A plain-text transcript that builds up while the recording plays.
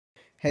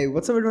Hey,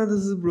 what's up everyone,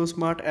 this is Bro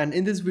Smart, and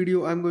in this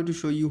video I'm going to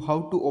show you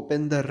how to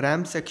open the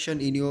RAM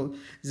section in your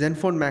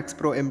ZenFone Max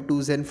Pro M2,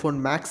 ZenFone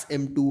Max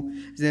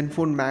M2,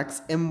 ZenFone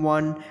Max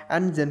M1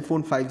 and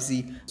ZenFone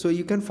 5Z. So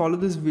you can follow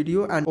this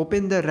video and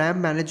open the RAM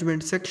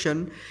management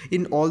section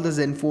in all the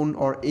ZenFone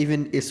or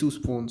even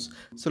Asus phones.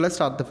 So let's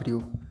start the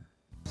video.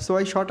 So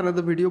I shot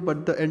another video,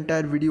 but the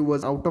entire video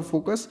was out of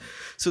focus,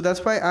 so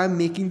that's why I'm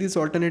making this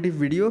alternative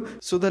video,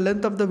 so the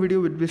length of the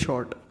video will be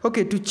short.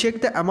 Okay, to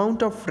check the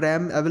amount of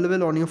RAM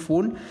available on your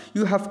phone,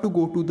 you have to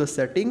go to the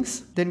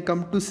settings, then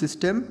come to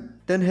system,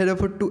 then head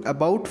over to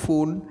about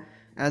phone,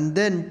 and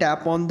then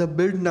tap on the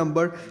build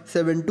number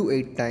 7 to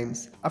 8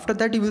 times. After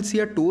that you will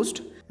see a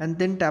toast, and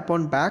then tap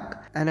on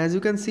back, and as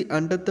you can see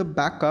under the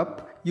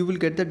backup you will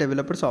get the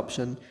developers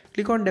option.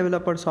 Click on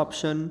developers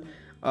option.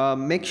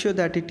 Make sure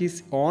that it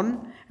is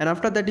on, and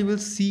after that you will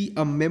see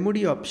a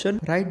memory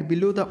option. Right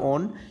below the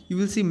on you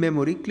will see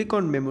memory. Click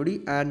on memory,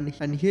 and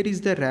here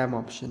is the RAM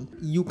option.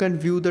 You can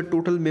view the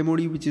total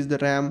memory, which is the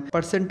RAM,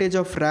 percentage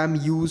of RAM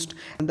used,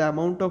 and the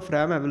amount of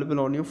RAM available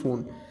on your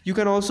phone. You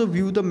can also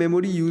view the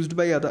memory used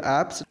by other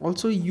apps.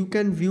 Also you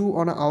can view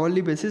on an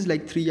hourly basis,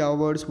 like 3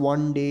 hours,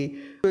 1 day.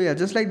 So yeah,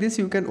 just like this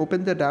you can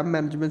open the RAM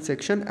management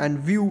section and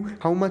view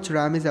how much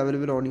RAM is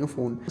available on your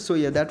phone. So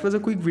yeah, that was a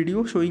quick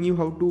video showing you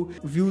how to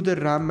view the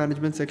RAM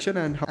management section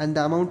and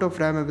the amount of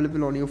RAM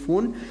available on your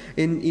phone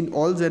in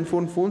all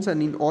ZenFone phones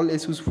and in all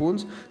Asus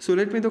phones. So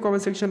let me in the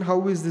comment section,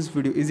 how is this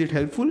video? Is it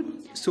helpful?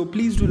 So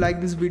please do like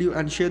this video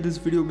and share this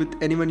video with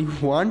anyone you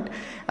want.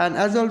 And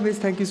as always,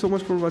 thank you so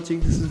much for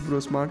watching. This is Bro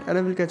Smart, and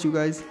I will catch you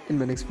guys in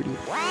my next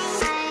video.